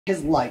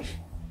his life.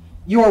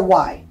 Your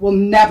why will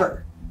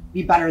never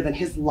be better than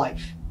his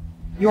life.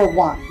 Your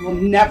want will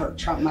never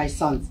trump my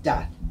son's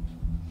death.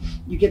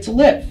 You get to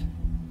live.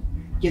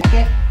 Get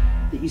it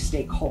that you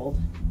stay cold.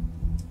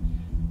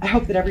 I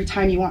hope that every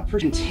time you want for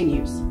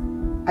continues.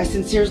 I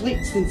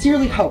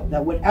sincerely hope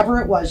that whatever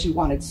it was you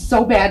wanted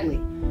so badly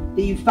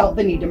that you felt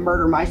the need to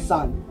murder my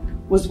son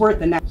was worth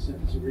the next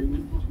sentence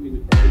agreement between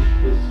the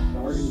parties was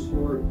bargained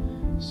for,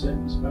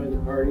 sentenced by the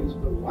parties,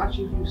 but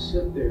watching you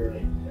sit there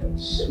and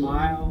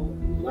smile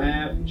and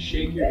laugh and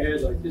shake your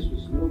head like this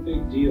was no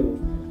big deal,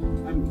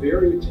 I'm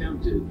very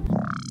tempted.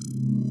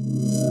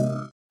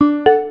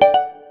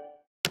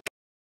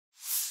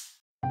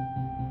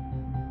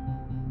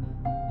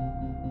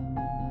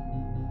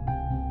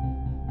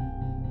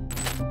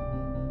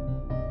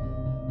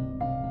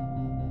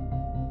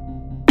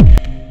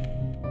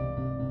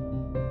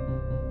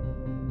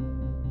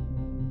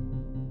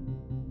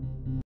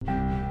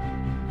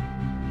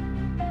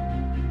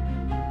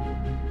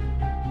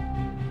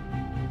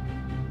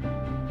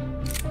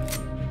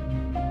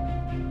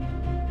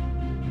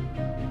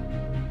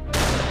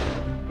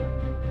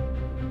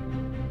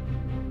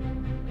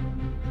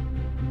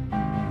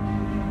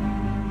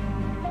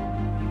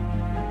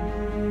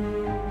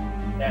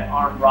 That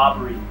armed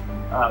robbery,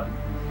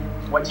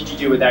 what did you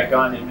do with that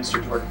gun in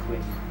Mr. Jordan Clee?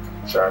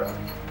 Shot him.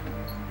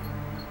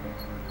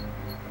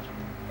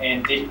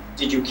 And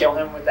did you kill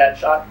him with that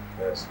shot?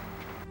 Yes.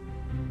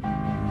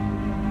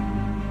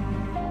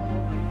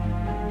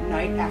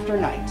 Night after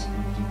night,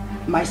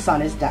 my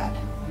son is dead,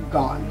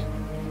 gone,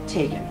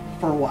 taken.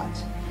 For what?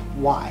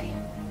 Why?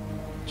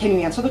 Can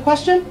you answer the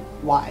question?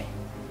 Why?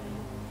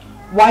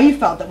 Why you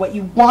felt that what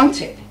you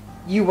wanted,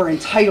 you were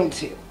entitled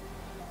to.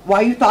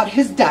 Why you thought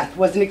his death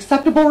was an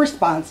acceptable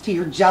response to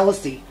your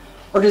jealousy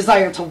or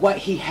desire to what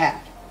he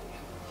had.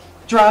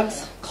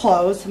 Drugs,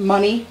 clothes,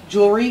 money,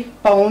 jewelry,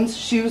 phones,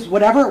 shoes,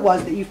 whatever it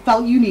was that you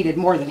felt you needed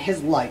more than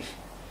his life.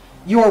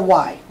 Your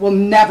why will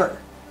never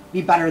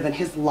be better than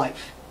his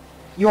life.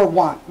 Your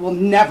want will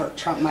never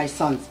trump my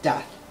son's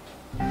death.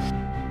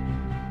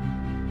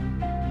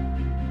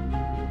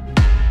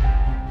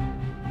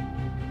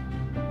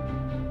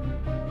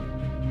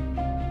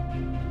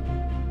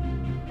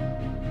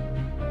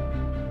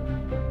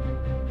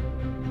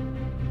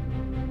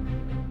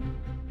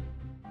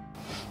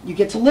 You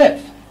get to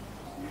live,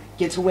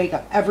 get to wake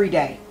up every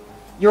day.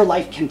 Your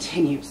life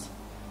continues.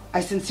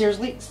 I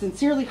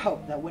sincerely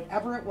hope that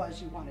whatever it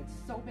was you wanted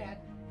so bad.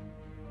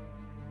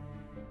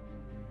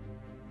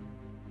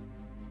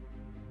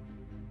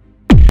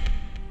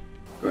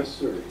 Yes,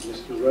 sir.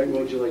 Mr. Wright,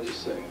 what would you like to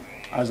say?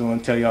 I just want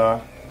to tell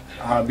y'all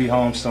I'll be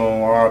home soon,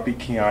 or I'll be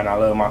Keon. I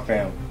love my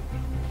family.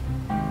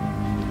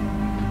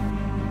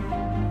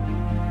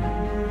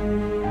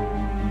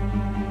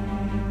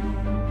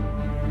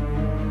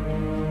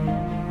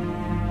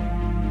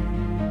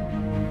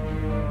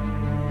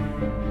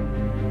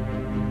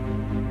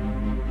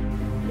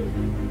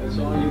 That's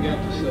all you got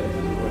to say.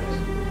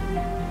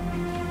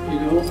 You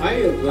know, I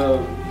have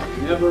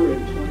never in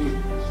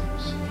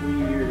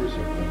 23 years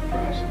of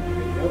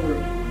prosecuting ever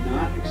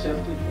not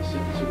accepted a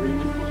sentence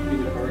agreement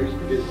between the parties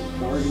because it's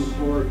bargained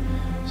for,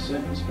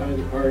 sentenced by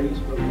the parties,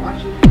 but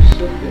watching you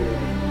sit there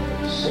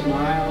and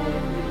smile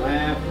and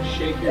laugh and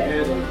shake your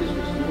head like this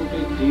was no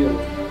big deal,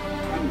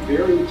 I'm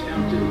very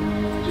tempted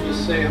to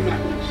just say I'm not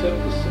going to accept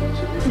this sentence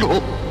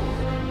agreement.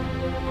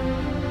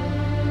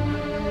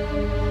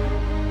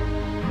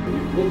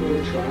 We'll go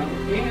to trial,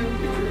 and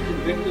if you're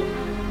convicted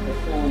of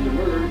felony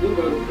murder, you'll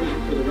go to prison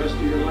for the rest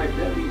of your life.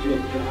 That means you'll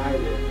die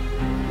there.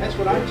 That's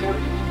what I'm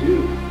tempted to do.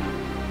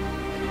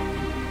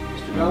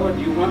 Mr. Dollar,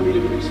 do you want me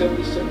to accept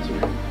this sentence?